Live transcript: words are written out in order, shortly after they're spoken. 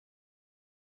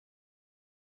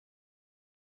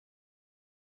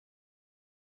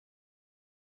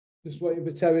Just waiting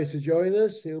for Terry to join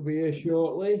us. He'll be here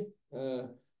shortly. I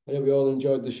hope you all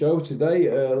enjoyed the show today.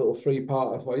 A little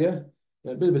three-parter for you.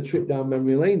 A bit of a trip down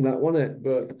memory lane, that wasn't it?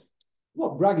 But I'm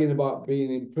not bragging about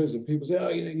being in prison. People say, "Oh,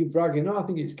 you're bragging." No, I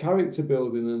think it's character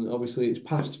building, and obviously it's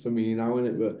past for me now,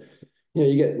 isn't it? But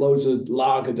you get loads of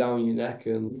lager down your neck,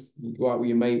 and you go out with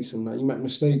your mates, and that you make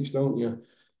mistakes, don't you?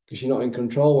 Because you're not in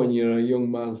control when you're a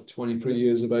young man, 23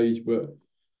 years of age. But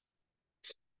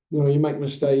you make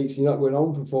mistakes. You're not going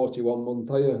home for 41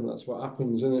 months, are you? And that's what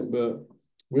happens, isn't it? But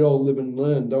we all live and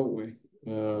learn, don't we?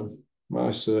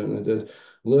 I certainly did.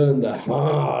 Learn the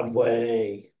hard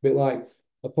way. A bit like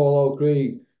Apollo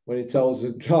Creed when he tells the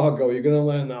Drago, "You're going to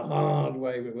learn the hard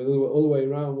way." But it was the other way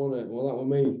around, wasn't it? Well, that was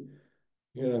me.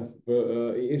 Yeah,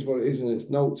 but it is what it is, and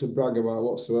it's no to brag about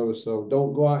whatsoever. So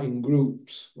don't go out in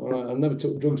groups. All right, I never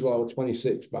took drugs while I was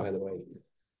 26, by the way.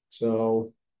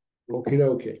 So, okie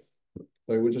dokie.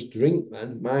 So we just drink,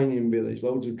 man. Mining village,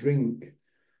 loads of drink.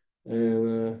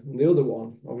 And the other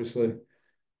one, obviously,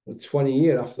 20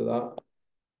 year after that,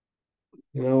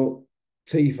 you know,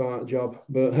 teeth art job.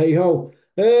 But hey ho,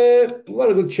 we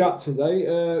had a good chat today.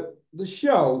 The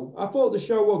show, I thought the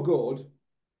show was good,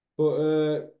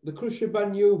 but the Crusher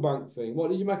Ben Eubank thing, what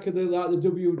did you make of the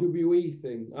WWE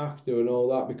thing after and all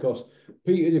that? Because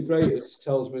Peter De Freitas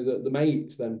tells me that the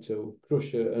mates, them two,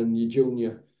 Crusher and your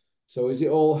junior. So is it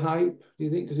all hype, do you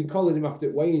think? Because he collared him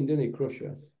after Wayne, didn't he,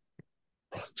 Crusher?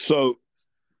 So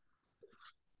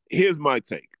here's my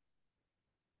take.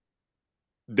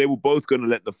 They were both going to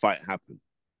let the fight happen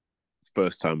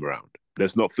first time around.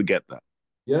 Let's not forget that.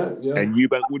 Yeah, yeah. And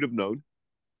Eubank would have known,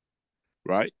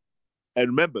 right? And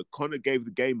remember, Connor gave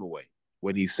the game away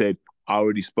when he said, "I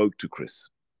already spoke to Chris."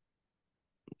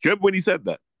 Do you remember when he said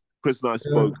that? Chris and I Yeah.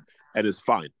 spoke, and it's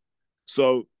fine.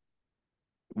 So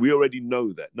we already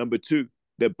know that. Number two,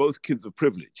 they're both kids of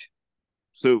privilege.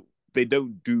 So they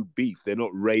don't do beef. They're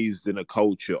not raised in a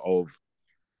culture of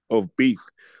beef.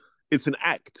 It's an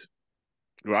act,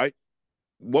 right?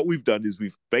 What we've done is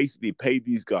we've basically paid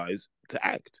these guys to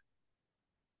act.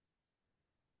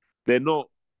 They're not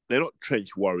they're not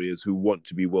trench warriors who want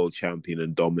to be world champion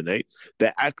and dominate.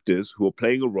 They're actors who are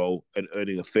playing a role and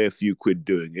earning a fair few quid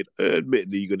doing it.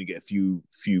 Admittedly, you're going to get a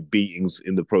few beatings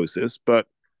in the process, but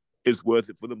it's worth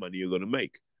it for the money you're going to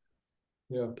make.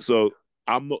 Yeah. So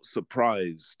I'm not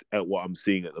surprised at what I'm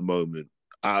seeing at the moment.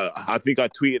 I think I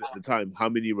tweeted at the time, how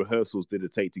many rehearsals did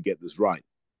it take to get this right?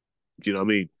 Do you know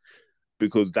what I mean?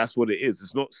 Because that's what it is.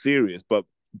 It's not serious, but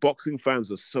boxing fans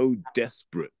are so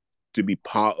desperate to be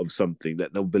part of something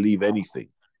that they'll believe anything.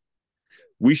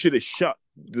 We should have shut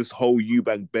this whole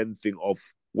Eubank Ben thing off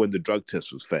when the drug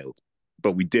test was failed,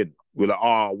 but we didn't. We're like,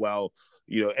 oh well,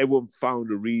 everyone found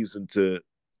a reason to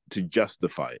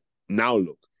justify it. Now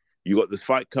look, you got this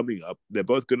fight coming up. They're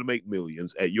both going to make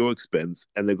millions at your expense,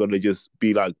 and they're going to just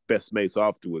be like best mates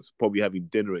afterwards, probably having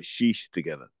dinner at Sheesh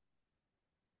together.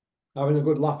 Having a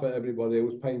good laugh at everybody who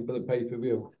was paying for the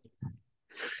pay-per-view.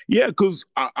 Yeah, because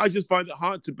I just find it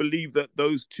hard to believe that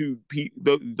those two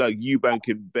people, like Eubank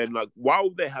and Ben, like why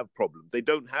would they have problems? They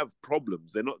don't have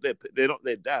problems. They're not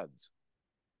their dads.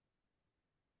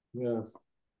 Yeah,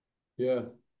 yeah.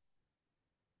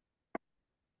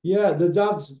 Yeah, the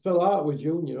dads fell out with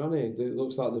Junior, hasn't he? It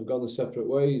looks like they've gone their separate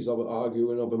ways over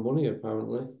arguing over money,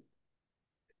 apparently.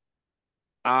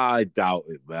 I doubt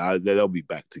it, man. They'll be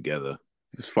back together.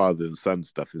 It's father and son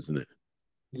stuff, isn't it?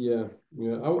 Yeah,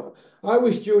 yeah. I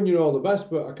wish Junior all the best,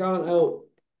 but I can't help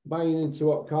buying into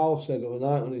what Carl said the other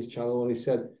night on his channel when he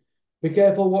said, "Be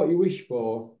careful what you wish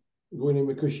for going in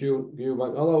because you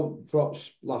might." Although Froch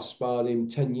last sparred him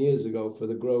 10 years ago for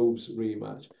the Groves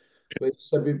rematch, but he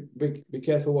said, "Be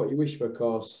careful what you wish for,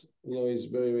 cause he's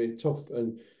very very tough."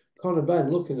 And Conor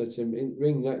Ben looking at him in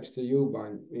ring next to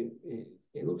Eubank,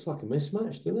 it looks like a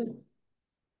mismatch, doesn't it?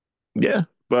 Yeah,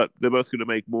 but they're both going to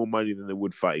make more money than they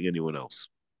would fighting anyone else.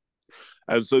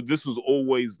 And so this was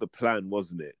always the plan,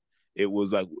 wasn't it? It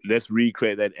was like, let's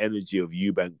recreate that energy of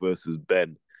Eubank versus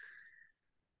Ben.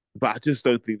 But I just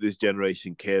don't think this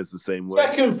generation cares the same way.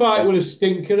 Second fight was a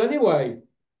stinker anyway.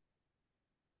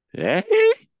 Yeah,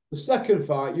 The second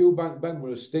fight, Eubank Ben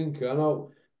was a stinker. I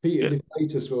know Peter yeah. De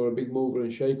Freitas were a big mover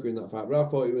and shaker in that fight, but I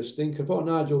thought he was a stinker. I thought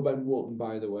Nigel Ben won,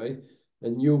 by the way,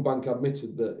 and Eubank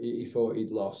admitted that he thought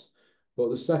he'd lost. But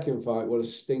the second fight was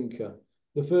a stinker.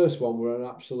 The first one were an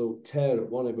absolute tear up,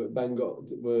 wasn't it? But Ben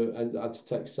and had to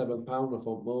take £7 off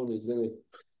on Moniz, didn't he?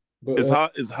 But It's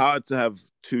hard. It's hard to have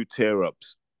two tear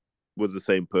ups with the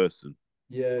same person.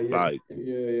 yeah, yeah, Like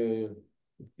yeah, yeah,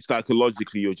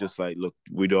 psychologically, you're just like, look,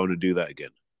 we don't want to do that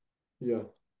again. yeah,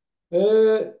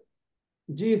 yeah.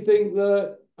 Do you think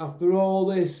that after all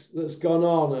this that's gone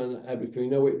on and everything,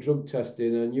 with drug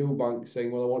testing and Eubank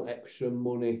saying, well, I want extra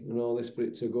money and all this for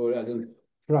it to go ahead, and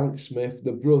Frank Smith,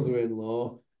 the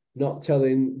brother-in-law, not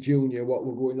telling Junior what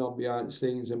were going on behind the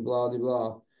scenes and blah, blah,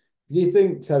 blah. Do you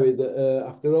think, Terry, that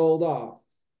after all that,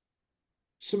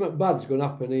 something bad's going to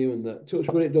happen here and that, touch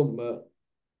what it don't, but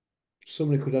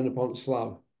somebody could end up on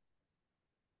slab?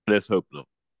 Let's hope not,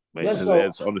 mate. Let's hope.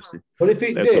 Let's honestly, But if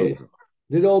it let's hope did, not.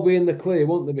 they'd all be in the clear,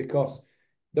 wouldn't they? Because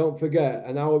don't forget,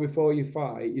 an hour before you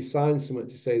fight, you sign something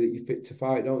to say that you're fit to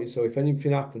fight, don't you? So if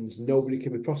anything happens, nobody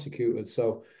can be prosecuted.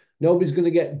 So nobody's going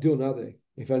to get done, are they?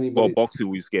 If Well, anybody. boxing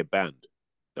will just get banned.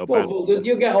 They'll Well, ban boxing.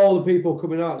 you get all the people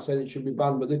coming out saying it should be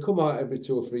banned, but they come out every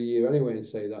 2 or 3 years anyway and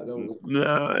say that, don't they?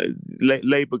 Nah,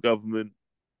 Labour government,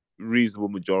 reasonable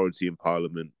majority in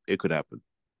Parliament, it could happen.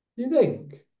 Do you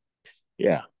think?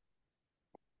 Yeah.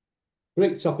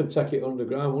 Bricktop would take it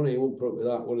underground, wouldn't he? He wouldn't put up with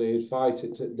that, would he? He'd fight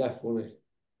it to death, wouldn't he?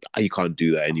 You can't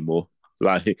do that anymore.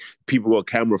 Like, people got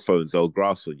camera phones, they'll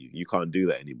grass on you. You can't do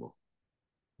that anymore.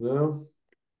 No.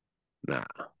 Nah.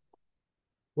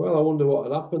 Well, I wonder what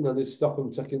would happen then. They'd stop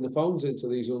them taking the phones into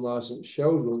these unlicensed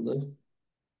shows, wouldn't they?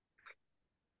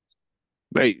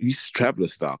 Mate, these traveller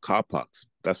style car parks.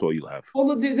 That's what you'll have.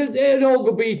 Well, it'd all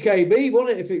go BKB,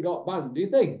 wouldn't it, if it got banned? Do you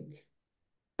think?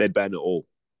 They'd ban it all.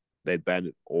 They'd ban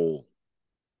it all.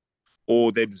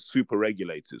 Or they'd super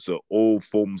regulate it. So all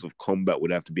forms of combat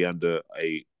would have to be under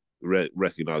a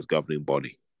recognized governing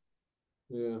body.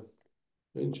 Yeah,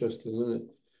 interesting, isn't it?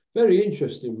 Very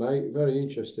interesting, mate. Very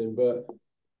interesting. But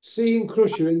seeing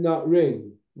Crusher in that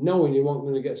ring, knowing he wasn't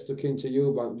going to get stuck into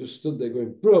Eubank, just stood there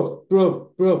going, bruv,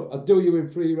 bruv, bruv, I'll do you in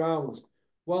 3 rounds.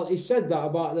 Well, he said that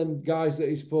about them guys that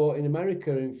he's fought in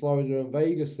America, in Florida and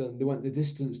Vegas, and they went the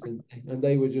distance, didn't they? And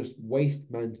they were just waste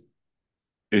men.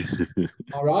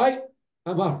 All right?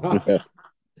 Am I right?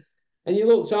 And you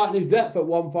looked at his depth at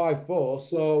 154.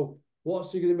 So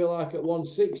what's he going to be like at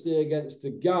 160 against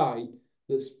a guy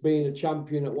that's been a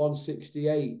champion at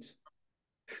 168?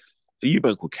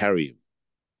 Eubank will carry him.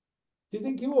 Do you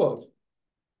think he would?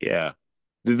 Yeah.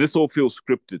 This all feels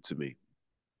scripted to me.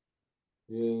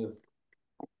 Yeah.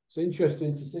 It's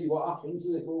interesting to see what happens,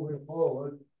 isn't it, moving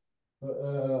forward?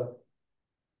 But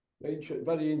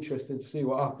very interesting to see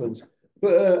what happens.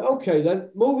 But okay,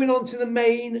 then moving on to the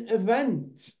main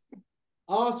event.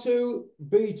 R2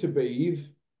 Beterbiev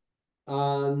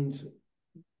and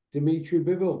Dimitri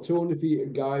Bivol, 200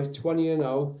 feet guys,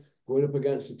 20-0, going up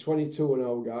against a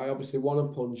 22-0 guy. Obviously, one a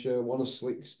puncher, one a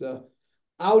slickster.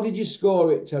 How did you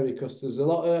score it, Terry? Because there's a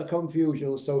lot of confusion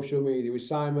on social media with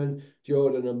Simon,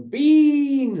 Jordan, and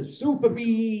Bean, Super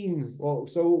Bean. Well,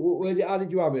 so how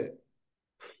did you have it?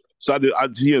 So I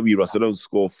hear me, Russ. I don't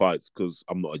score fights because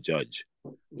I'm not a judge.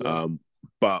 Yeah.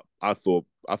 But I thought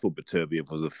Beterbiev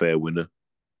was a fair winner.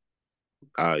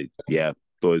 Yeah,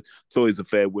 thought he's a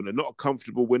fair winner. Not a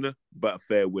comfortable winner, but a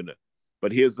fair winner.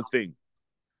 But here's the thing: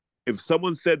 if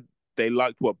someone said they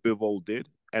liked what Bivol did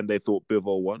and they thought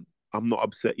Bivol won, I'm not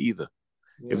upset either.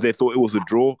 Yeah. If they thought it was a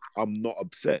draw, I'm not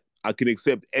upset. I can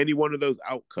accept any one of those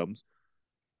outcomes.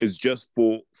 Is just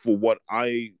for what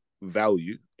I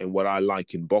value and what I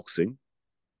like in boxing.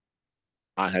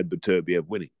 I had Beterbiev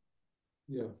winning.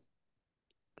 Yeah.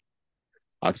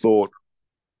 I thought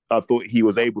he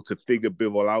was able to figure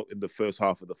Bivol out in the first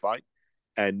half of the fight,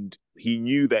 and he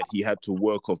knew that he had to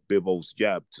work off Bivol's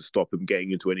jab to stop him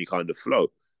getting into any kind of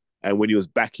flow. And when he was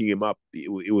backing him up,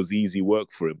 it was easy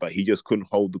work for him, but he just couldn't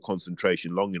hold the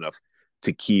concentration long enough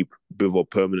to keep Bivol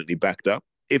permanently backed up.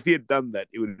 If he had done that,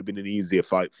 it would have been an easier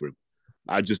fight for him.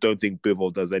 I just don't think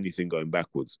Bivol does anything going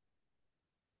backwards.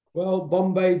 Well,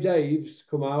 Bombay Dave's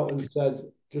come out and said,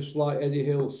 just like Eddie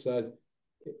Hill said,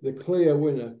 the clear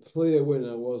winner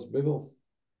was Bivol.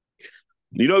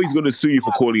 You know he's going to sue you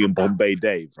for calling him Bombay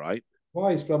Dave, right?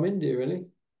 Why? He's from India, isn't he?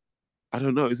 I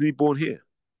don't know. Isn't he born here?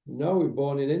 No, he was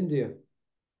born in India.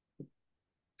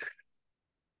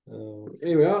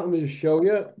 Here we are. Let me just show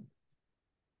you.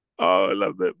 Oh, I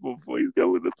love that. Before he's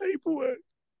going with the paperwork.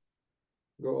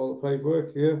 Got all the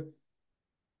paperwork here.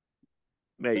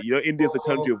 Mate, you know India's a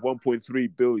country of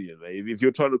 1.3 billion, mate. If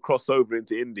you're trying to cross over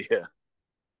into India.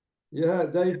 Yeah,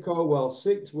 Dave Caldwell,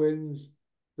 6 wins,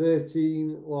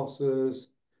 13 losses.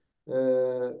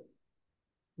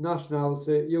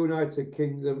 Nationality, United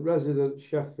Kingdom, resident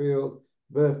Sheffield,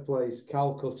 birthplace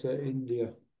Calcutta, India.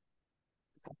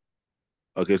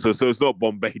 Okay, so it's not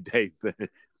Bombay Dave.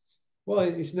 Well,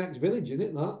 it's next village, isn't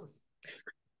it, that?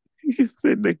 He just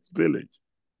said next village.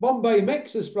 Bombay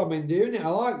Mix is from India, isn't it? I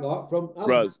like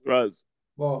that. Raz.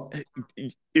 What?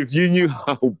 If you knew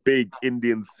how big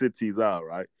Indian cities are,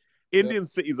 right? Indian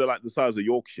cities are like the size of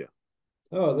Yorkshire.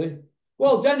 Oh, are they?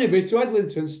 Well, Denby to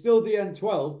Edlington, still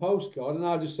DN12 postcode, and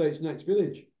I just say it's next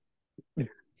village.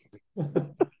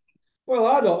 Well,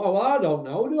 I don't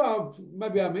know. Do I?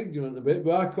 Maybe I'm ignorant a bit,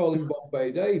 but I call him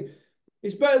Bombay Dave.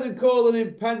 It's better than calling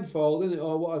him Penfold, isn't it?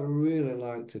 Or what I'd really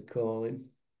like to call him.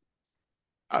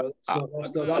 I, But I, I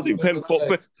that's think what I'm gonna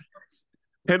say.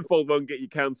 Penfold won't get you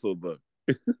cancelled though.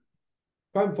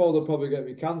 Penfold will probably get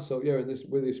me cancelled, yeah, in this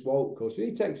with this walk course.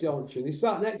 He takes the option. He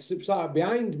sat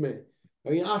behind me. I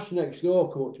mean, Ash next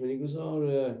door come up to me and he goes,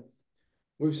 "Oh,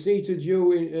 we've seated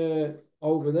you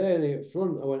over there near at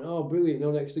front." I went, "Oh, brilliant!"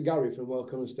 No, next to Gary from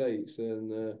Welcome Estates,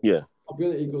 and Yeah. oh,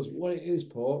 brilliant. He goes, "What it is,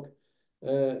 Pork?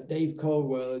 Dave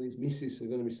Caldwell and his missus are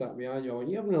going to be sat behind you." I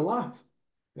went, "You having a laugh?"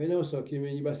 I know, so you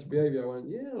mean your best behaviour? I went,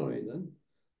 "Yeah, all right then."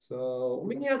 So I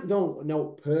mean, he don't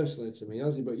know personally to me,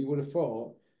 has he? But you would have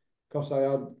thought, because I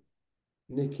had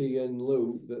Nicky and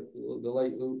Luke, the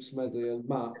late Luke Smedley and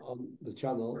Matt on the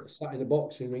channel, sat in a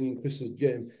boxing ring in Chris's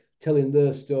gym, telling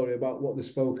their story about what they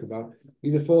spoke about.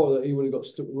 You'd have thought that he would have got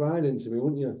stuck right into me,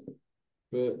 wouldn't you?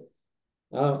 But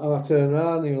I turned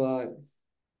around and he was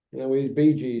like, with his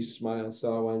Bee Gees smile.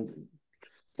 So I went,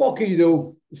 "Fuck you,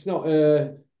 do. It's not.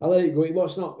 I let it go. It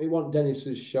was not. It wasn't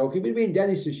Dennis's show. If it had been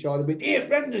Dennis's show, I'd have been here,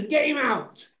 Brendan, get him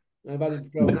out." And I've had him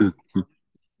thrown out.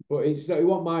 But it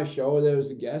wasn't my show. There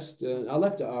was a guest. I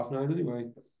left at 9:30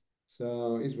 anyway.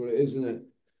 So it's what it is, isn't it?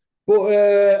 But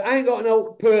I ain't got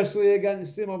no personally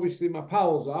against him. Obviously, my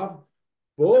pals have.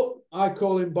 But I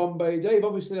call him Bombay Dave.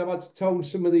 Obviously, I've had to tone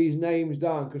some of these names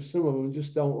down because some of them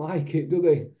just don't like it, do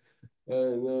they?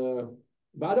 And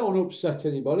but I don't upset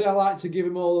anybody. I like to give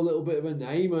them all a little bit of a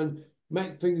name and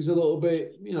make things a little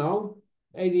bit,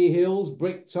 Eddie Hills,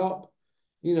 Bricktop,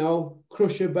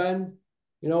 Crusher Ben,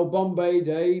 Bombay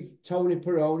Dave, Tony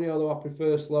Peroni, although I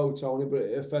prefer Slow Tony, but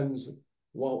it offends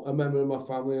a member of my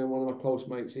family and one of my close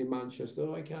mates in Manchester.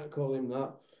 Oh, I can't call him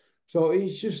that. So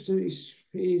he's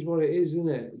what it is, isn't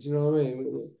it? Do you know what I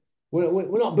mean?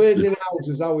 We're not burgling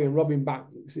houses, are we, and robbing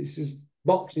banks? It's just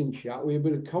boxing chat with a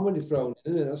bit of comedy thrown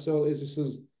in, isn't it? That's all it is.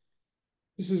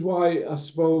 This is why I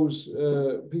suppose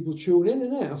people tune in,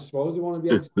 isn't it? I suppose they want to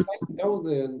be entertained, don't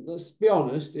they? And let's be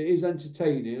honest, it is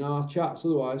entertaining. Our chats,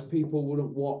 otherwise, people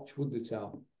wouldn't watch, would they,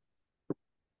 tell?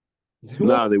 They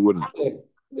No, wouldn't. they wouldn't.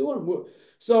 They wouldn't.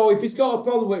 So if he's got a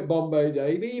problem with Bombay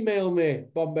Dave, email me,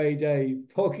 Bombay Dave,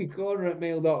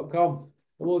 pokecorner@mail.com,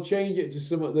 and we'll change it to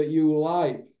something that you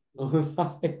like. All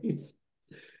right.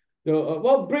 So,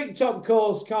 well, Bricktop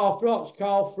calls Carl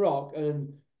Frock,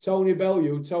 and Tony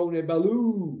Bellew, Tony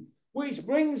Bellew, which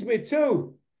brings me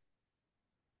to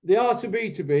the art of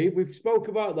B2B. We've spoke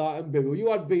about that and Bibble. You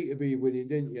had B2B winning,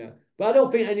 didn't you? But I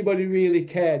don't think anybody really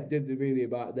cared, did they, really,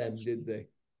 about them, did they?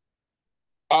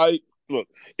 Look,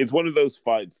 it's one of those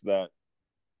fights that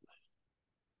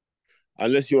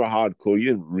unless you're a hardcore, you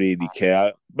didn't really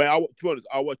care. But to be honest,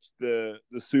 I watched the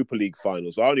Super League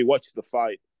finals. I only watched the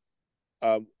fight.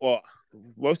 Well,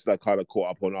 most of that kind of caught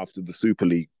up on after the Super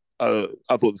League. I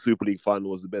thought the Super League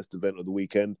final was the best event of the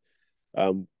weekend.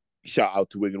 Shout out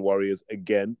to Wigan Warriors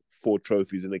again, 4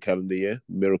 trophies in a calendar year,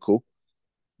 miracle.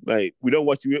 Mate, we don't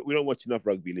watch enough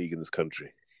rugby league in this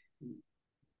country.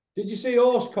 Did you see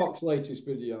Horsecock's latest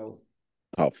video?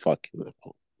 Oh fuck!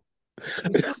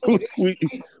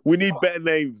 we need better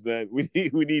names, man. We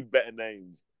need better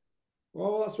names.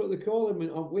 Well, that's what they call him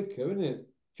on Wicker, isn't it?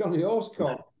 Johnny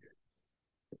Horsecock.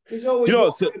 He's always Do you know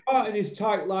walking about in his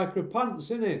tight lycra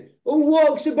pants, isn't he? Who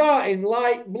walks about in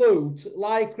light blue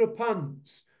lycra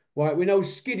pants? Right, with no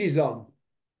skiddies on.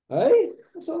 Hey,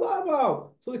 what's all that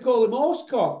about? So they call him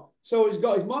Horsecock. So he's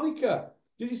got his moniker.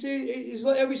 Did you see?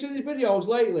 Have you seen his videos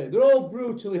lately? They're all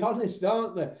brutally honest,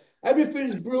 aren't they?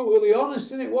 Everything's brutally honest,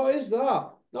 isn't it? What is that?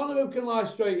 None of them can lie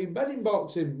straight in bed in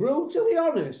boxing. Brutally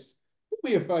honest. Do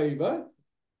me a favour.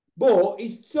 But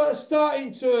he's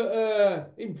starting to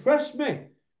impress me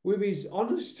with his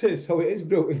honesty. So it is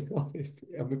brutally honest.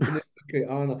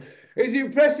 I'm a He's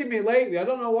impressing me lately. I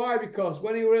don't know why, because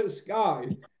when he was at Sky,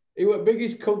 he was the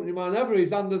biggest company man ever.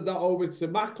 He's handed that over to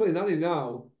Macklin, hasn't he,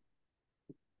 now?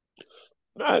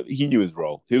 No, he knew his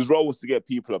role. His role was to get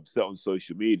people upset on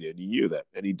social media, and he knew that,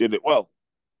 and he did it well.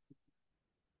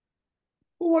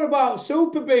 But what about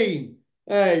Super Bean?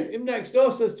 Hey, him next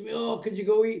door says to me, "Oh, could you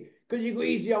go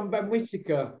easy on Ben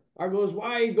Whittaker?" I goes,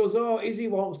 "Why?" He goes, "Oh, Izzy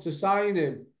wants to sign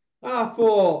him." And I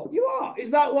thought, you what?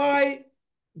 Is that why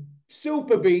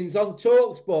Super Bean's on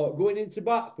Talksport going into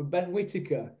bat for Ben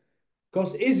Whittaker?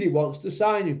 Because Izzy wants to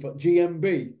sign him for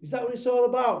GMB. Is that what it's all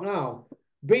about now?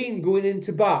 Bean going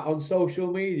into bat on social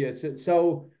media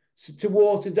to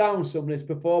water down somebody's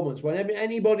performance when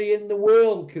anybody in the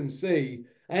world can see,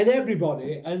 and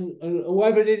everybody and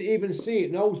whoever didn't even see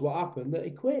it knows what happened, that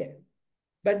he quit.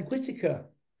 Ben Whittaker.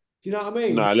 Do you know what I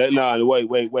mean?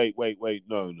 Wait.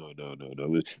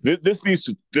 No. This needs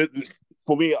to,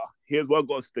 for me, here's what I've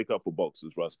got to stick up for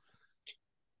boxers, Russ.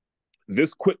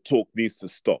 This quit talk needs to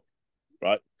stop,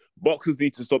 right? Boxers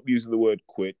need to stop using the word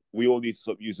quit. We all need to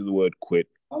stop using the word quit.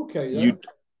 Okay, You, then.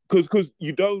 because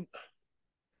you don't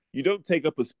take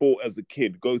up a sport as a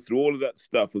kid, go through all of that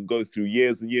stuff, and go through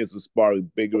years and years of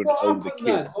sparring bigger and What older happened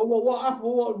then? kids. Oh, what happened?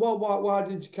 Why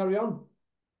didn't you carry on?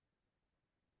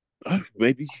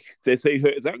 Maybe they say he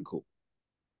hurt his ankle.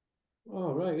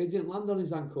 Oh, right. He didn't land on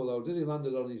his ankle, though, did he?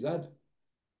 Landed on his head.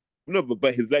 No,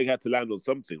 but his leg had to land on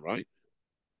something, right?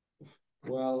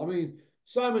 Well, I mean,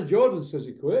 Simon Jordan says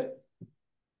he quit.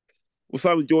 Well,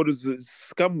 Simon Jordan's a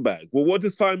scumbag. Well, what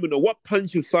does Simon, or what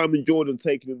punch has Simon Jordan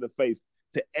taken in the face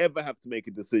to ever have to make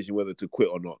a decision whether to quit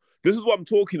or not? This is what I'm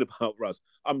talking about, Russ.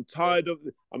 I'm tired of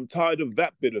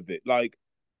that bit of it. Like,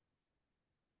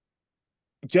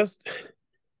 just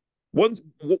once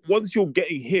once you're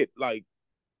getting hit, like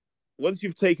once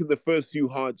you've taken the first few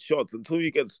hard shots, until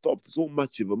you get stopped, it's all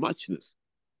much of a muchness.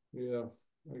 Yeah,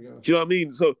 I guess. Do you know what I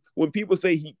mean? So when people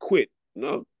say he quit,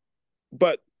 no,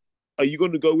 but are you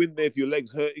going to go in there if your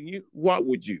leg's hurting you? Why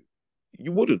would you?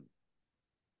 You wouldn't.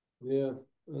 Yeah,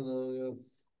 I know,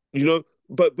 yeah. You know,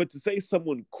 but to say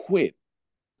someone quit,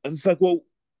 and it's like, well,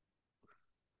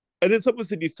 and then someone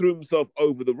said he threw himself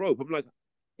over the rope. I'm like,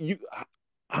 you,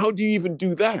 how do you even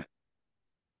do that?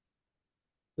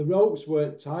 The ropes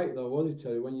weren't tight though, were they,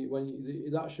 Terry?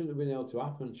 That shouldn't have been able to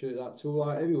happen, should it? That two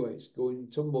light heavyweights going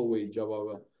tumbleweed job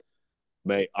over.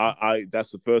 Mate, I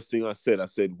that's the first thing I said. I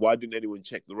said, why didn't anyone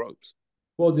check the ropes?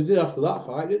 Well, they did after that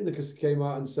fight, didn't they? Because they came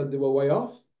out and said they were way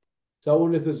off. So I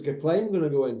wonder if there's a claim going to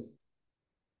go in.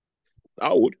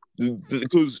 I would,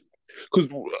 because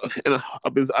and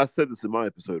I said this in my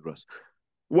episode, Russ.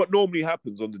 What normally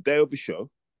happens on the day of a show,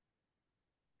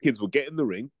 kids will get in the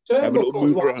ring, have a little Turnbuckles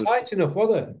move weren't around. tight enough, were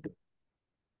they?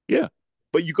 Yeah.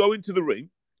 But you go into the ring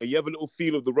and you have a little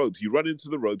feel of the ropes. You run into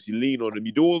the ropes, you lean on them,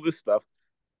 you do all this stuff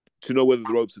to know whether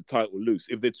the ropes are tight or loose.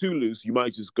 If they're too loose, you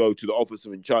might just go to the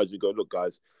officer in charge and go, look,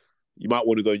 guys, you might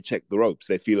want to go and check the ropes.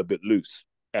 They feel a bit loose.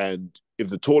 And if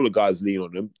the taller guys lean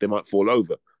on them, they might fall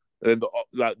over. And then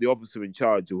the officer in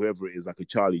charge, or whoever it is, like a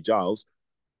Charlie Giles,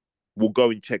 will go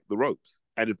and check the ropes.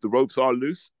 And if the ropes are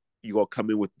loose, you got to come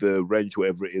in with the wrench,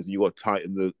 whatever it is, and you got to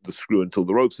tighten the screw until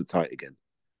the ropes are tight again.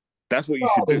 That's what you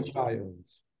should do. Charlie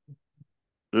Giles.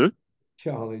 Huh?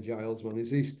 Charlie Giles, man. Is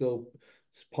he still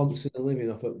sponsing a living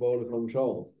off at Border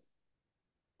Control?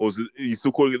 Or is it, are you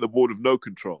still calling it the board of no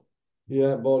control?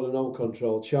 Yeah, Border No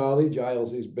Control. Charlie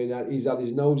Giles, he's had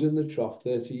his nose in the trough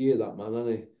 30 years, that man, hasn't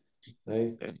he?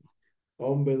 Hey? Yeah.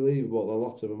 Unbelievable, a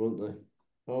lot of them, aren't they?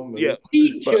 Yeah, Unbelievable. but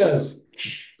Teachers!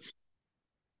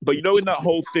 but you know, in that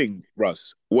whole thing,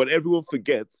 Russ, what everyone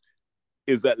forgets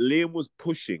is that Liam was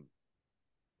pushing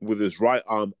with his right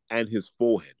arm and his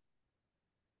forehead,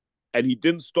 and he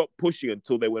didn't stop pushing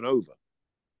until they went over.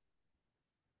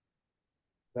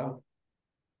 Yeah.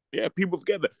 Yeah, people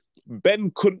forget that.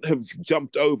 Ben couldn't have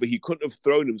jumped over. He couldn't have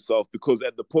thrown himself because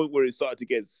at the point where it started to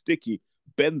get sticky,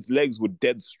 Ben's legs were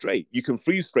dead straight. You can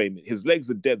freeze frame it. His legs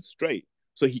are dead straight.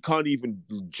 So he can't even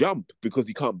jump because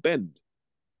he can't bend.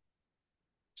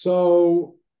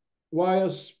 So, why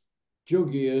has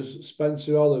Juggy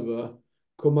Spencer Oliver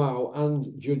come out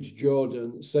and Judge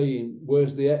Jordan saying,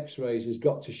 where's the x-rays? He's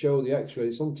got to show the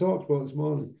x-rays. It's on Talksport this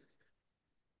morning.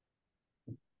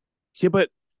 Yeah, but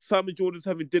Simon Jordan's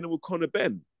having dinner with Conor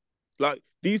Ben. Like,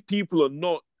 these people are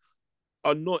not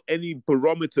any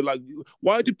barometer. Like,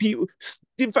 why do people?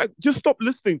 In fact, just stop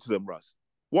listening to them, Russ.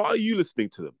 Why are you listening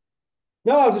to them?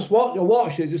 No, I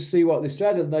watched it, just see what they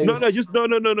said, and they No, was no, just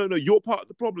no. You're part of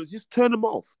the problem. Just turn them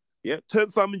off. Yeah, turn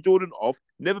Simon Jordan off.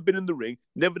 Never been in the ring.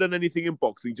 Never done anything in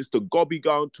boxing. Just a gobby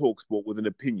guy on talk sport with an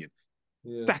opinion.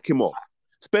 yeah. Sack him off.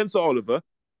 Spencer Oliver.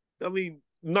 I mean,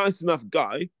 nice enough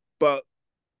guy, but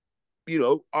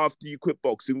after you quit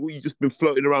boxing, well, you just been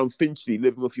floating around Finchley,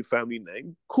 living off your family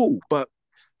name. Cool, but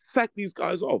sack these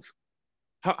guys off.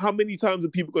 How many times are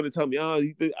people going to tell me,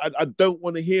 I don't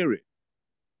want to hear it?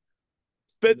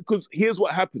 Because here's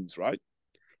what happens, right?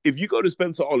 If you go to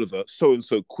Spencer Oliver, so and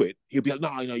so quit, he'll be like,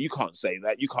 no, you can't say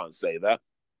that. You can't say that.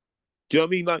 Do you know what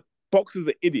I mean? Like, boxers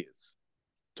are idiots.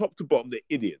 Top to bottom, they're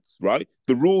idiots, right?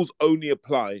 The rules only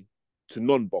apply to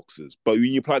non-boxers, but when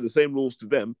you apply the same rules to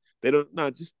them, they don't. No,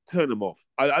 just turn them off.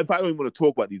 I don't even want to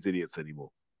talk about these idiots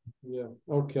anymore. Yeah.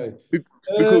 Okay.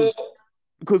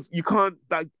 Because you can't,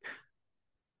 like,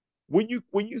 when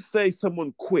you say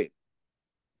someone quit,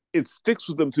 it sticks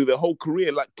with them through their whole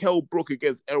career. Like Kell Brook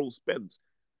against Errol Spence,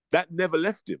 that never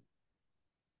left him.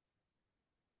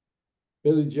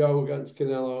 Billy Joe against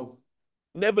Canelo.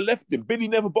 Never left him. Billy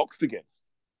never boxed again.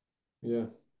 Yeah.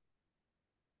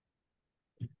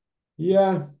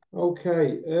 Yeah.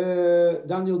 Okay.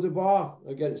 Daniel Dubois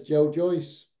against Joe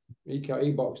Joyce. He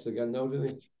boxed again, though, didn't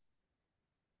he?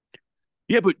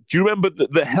 Yeah, but do you remember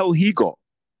the hell he got?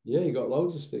 Yeah, he got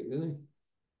loads of stick, didn't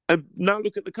And now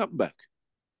look at the comeback.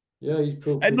 he? Yeah, he's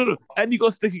proved And me. no, and he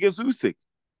got stick against Usyk.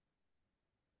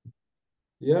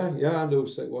 Yeah, yeah, I do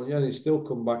sick one. Yeah, and he's still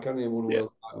come back, and he won a Yeah,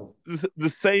 world title. the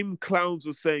same clowns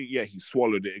were saying, yeah, he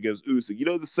swallowed it against Usyk. You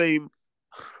know, the same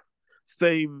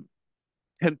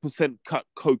 10% cut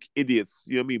coke idiots.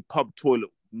 You know what I mean? Pub toilet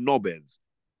knobheads.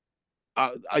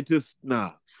 I just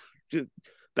just,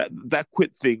 that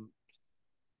quit thing.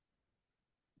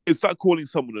 It's like calling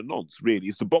someone a nonce. Really,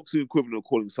 it's the boxing equivalent of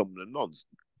calling someone a nonce.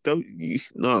 Don't you?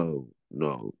 No,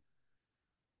 no.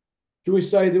 Should we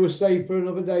say they were safe for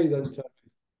another day then, Ted?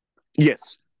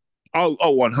 Yes. Oh,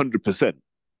 100%.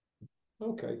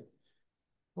 Okay.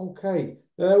 Okay.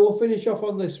 We'll finish off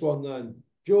on this one then.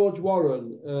 George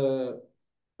Warren,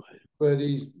 where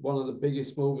he's one of the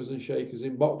biggest movers and shakers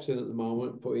in boxing at the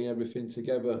moment, putting everything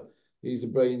together. He's the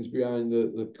brains behind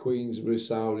the Queensbury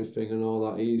Saudi thing and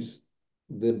all that. He's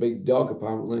the big dog,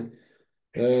 apparently.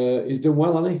 He's done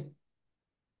well, hasn't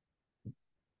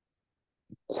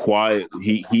Quiet.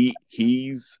 He's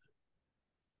he?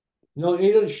 No,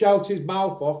 he doesn't shout his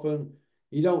mouth off, and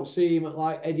you don't see him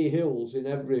like Eddie Hills in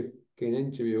every fucking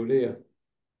interview, do you?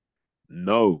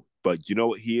 no, but you know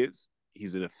what he is?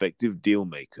 He's an effective deal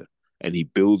maker, and he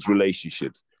builds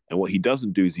relationships. And what he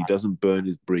doesn't do is he doesn't burn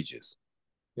his bridges.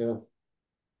 Yeah,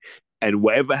 And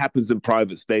whatever happens in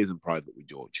private stays in private with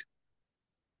George.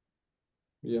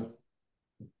 yeah.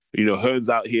 You know, Hearn's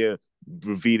out here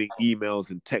revealing emails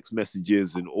and text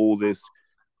messages and all this.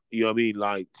 You know what I mean?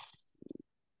 Like,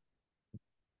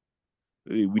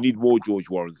 we need more George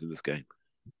Warrens in this game.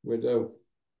 We do.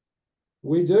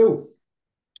 We do.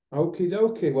 Okie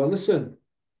dokie. Well, listen,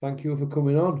 thank you for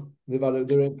coming on.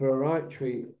 They're in for a right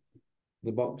treat.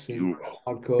 The boxing You,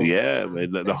 hardcore. yeah,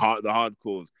 man. The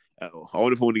hardcores. I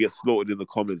wonder if I want to get slaughtered in the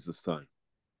comments this time.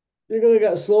 You're gonna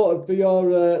get slaughtered for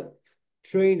your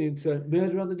training to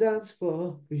murder on the dance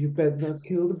floor because you better not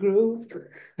kill the groove.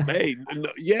 Hey,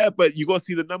 yeah, but you got to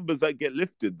see the numbers that get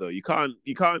lifted though. You can't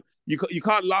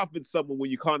laugh at someone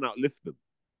when you can't outlift them.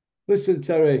 Listen,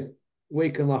 Terry, we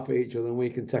can laugh at each other and we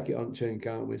can take it on chin,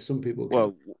 can't we? Some people can.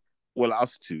 Well, well,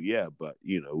 us too, yeah, but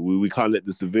we can't let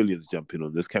the civilians jump in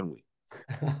on this, can we?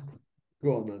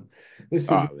 Go on then. All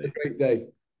Listen, right, a mate. great day.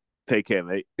 Take care,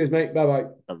 mate. Cheers, mate. Bye bye.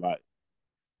 All right.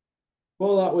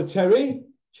 Well, that was Terry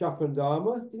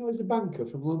Chappandama. You know, he's a banker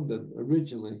from London,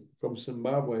 originally from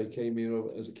Zimbabwe. He came here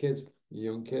as a kid, a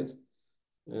young kid,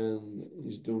 and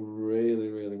he's done really,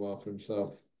 really well for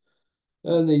himself.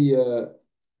 And he's got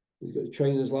a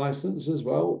trainer's license as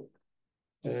well,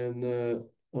 and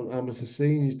on amateur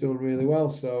scene, he's done really well.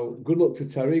 So good luck to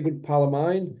Terry, good pal of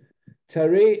mine,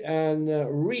 Terry and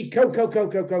Rico.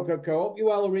 Hope you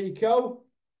well, Rico.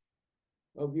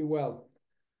 Hope you well.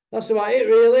 That's about it,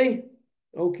 really.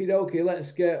 Okie dokie,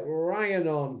 let's get Ryan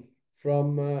on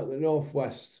from the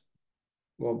Northwest.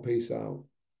 One, peace out.